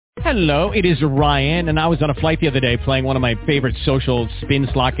Hello, it is Ryan, and I was on a flight the other day playing one of my favorite social spin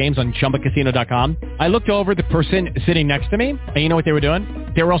slot games on ChumbaCasino.com. I looked over at the person sitting next to me, and you know what they were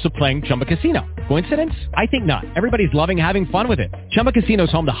doing? They were also playing Chumba Casino. Coincidence? I think not. Everybody's loving having fun with it. Chumba Casino is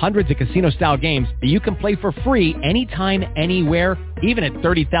home to hundreds of casino-style games that you can play for free anytime, anywhere, even at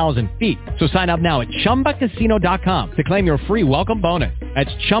 30,000 feet. So sign up now at ChumbaCasino.com to claim your free welcome bonus. That's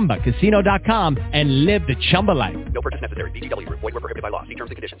ChumbaCasino.com and live the Chumba life. No purchase necessary. VGW. Void where prohibited by law. See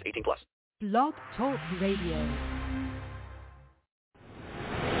terms and conditions. 18+. Blog Talk Radio.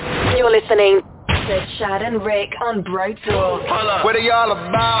 You're listening to Chad and Rick on Bro Talk. What are y'all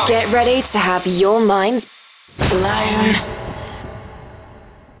about? Get ready to have your mind blown.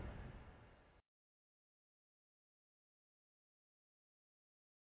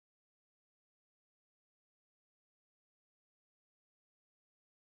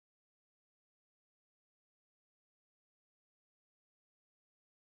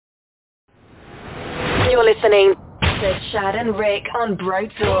 You're listening to Chad and Rick on Bro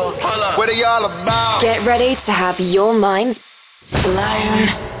Talk. What are y'all about? Get ready to have your mind blown.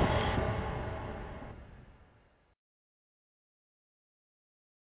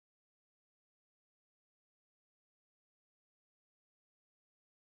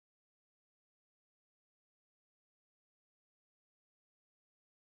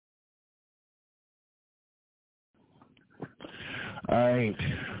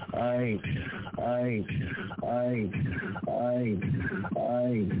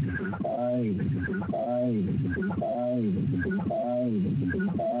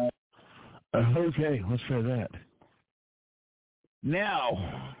 Okay, let's try that.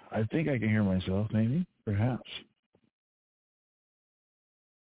 Now, I think I can hear myself, maybe, perhaps.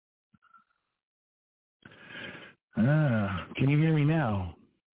 Can you hear me now?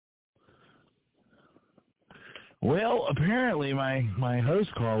 Well, apparently my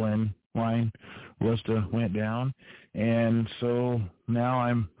host call-in line went down, and so now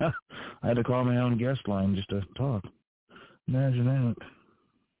I had to call my own guest line just to talk. Imagine that.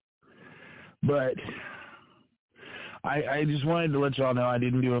 But I just wanted to let y'all know I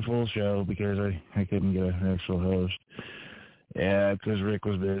didn't do a full show because I couldn't get an actual host. Yeah, because Rick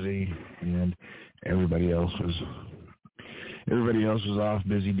was busy and everybody else was off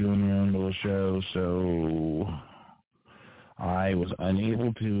busy doing their own little show, so I was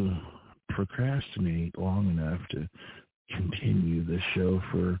unable to procrastinate long enough to continue the show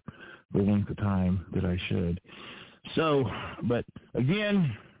for the length of time that I should. So, but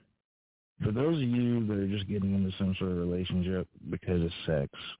again, for those of you that are just getting into some sort of relationship because of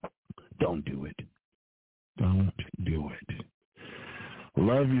sex, don't do it. Don't do it.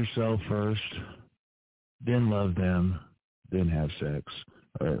 Love yourself first, then love them, then have sex.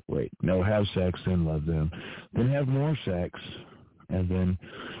 Have sex, then love them. Then have more sex, and then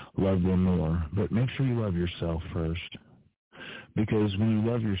love them more. But make sure you love yourself first. Because when you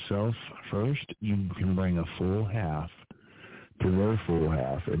love yourself first, you can bring a full half to their full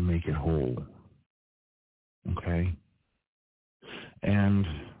half and make it whole. Okay? And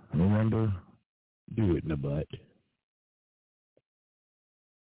remember, do it in the butt.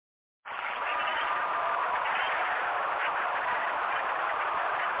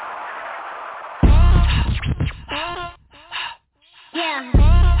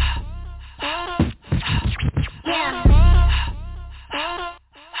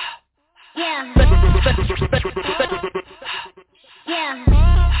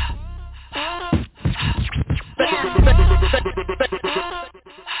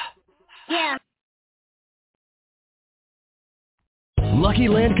 Yeah. Lucky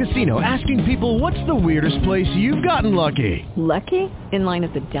Land Casino, asking people, what's the weirdest place you've gotten lucky? Lucky? In line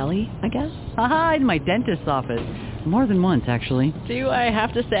at the deli, I guess? Aha, in my dentist's office. More than once, actually. Do I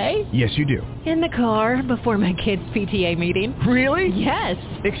have to say? Yes, you do. In the car before my kids' PTA meeting. Really? Yes.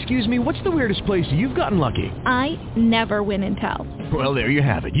 Excuse me, what's the weirdest place you've gotten lucky? I never win and tell. Well, there you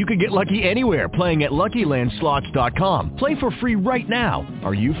have it. You can get lucky anywhere, playing at LuckyLandSlots.com. Play for free right now.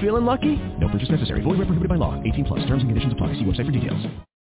 Are you feeling lucky? No purchase necessary. Void where prohibited by law. 18+. Terms and conditions apply. See website for details.